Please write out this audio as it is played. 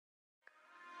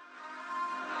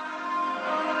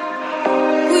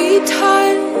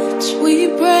touch, we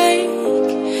break.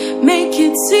 Make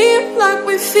it seem like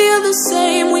we feel the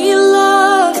same. We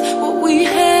love what we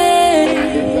hate.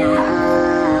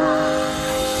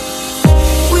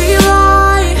 We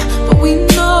lie, but we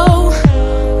know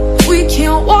we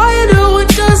can't water what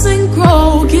doesn't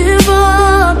grow. Give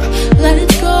up, let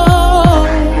it go.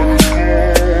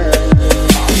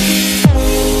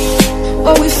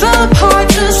 But we fell apart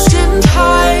just in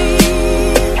time.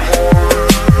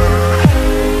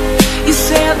 You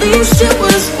say at least it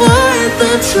was worth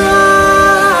the try.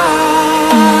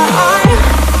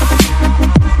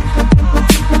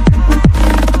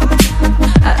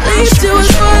 At least it was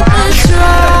worth the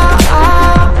try.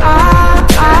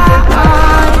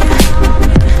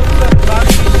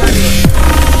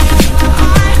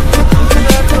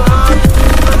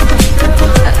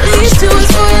 At least it was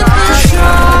worth the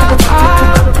try.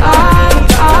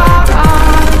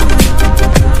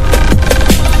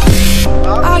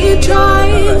 Are you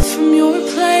drive from your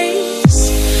place?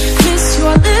 Miss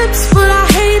your lips, but I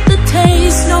hate the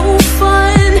taste. No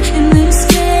fun in this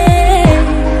game.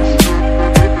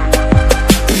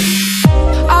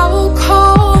 I will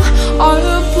call all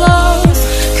your bluff,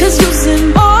 'cause losing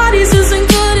bodies isn't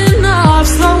good enough.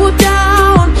 Slow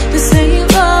down, this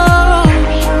ain't love.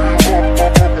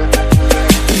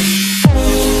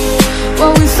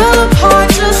 Well, we fell apart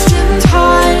just in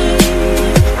time.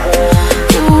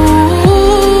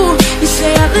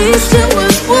 At least it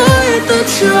was worth the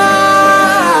try.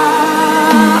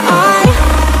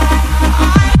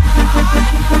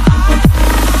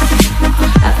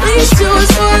 At least it was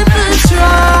worth the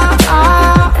try.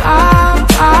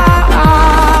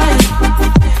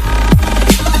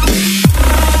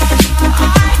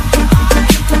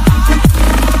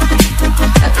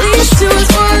 At least it was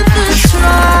worth the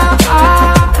try.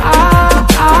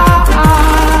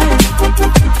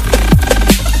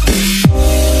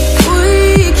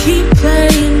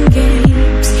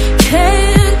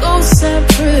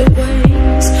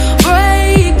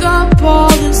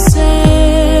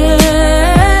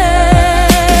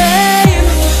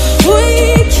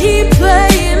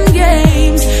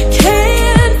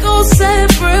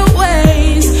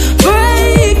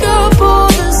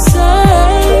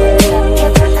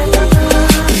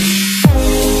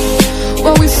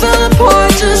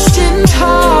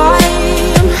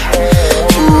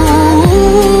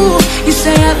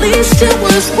 At least it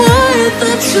was worth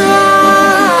the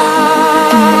try.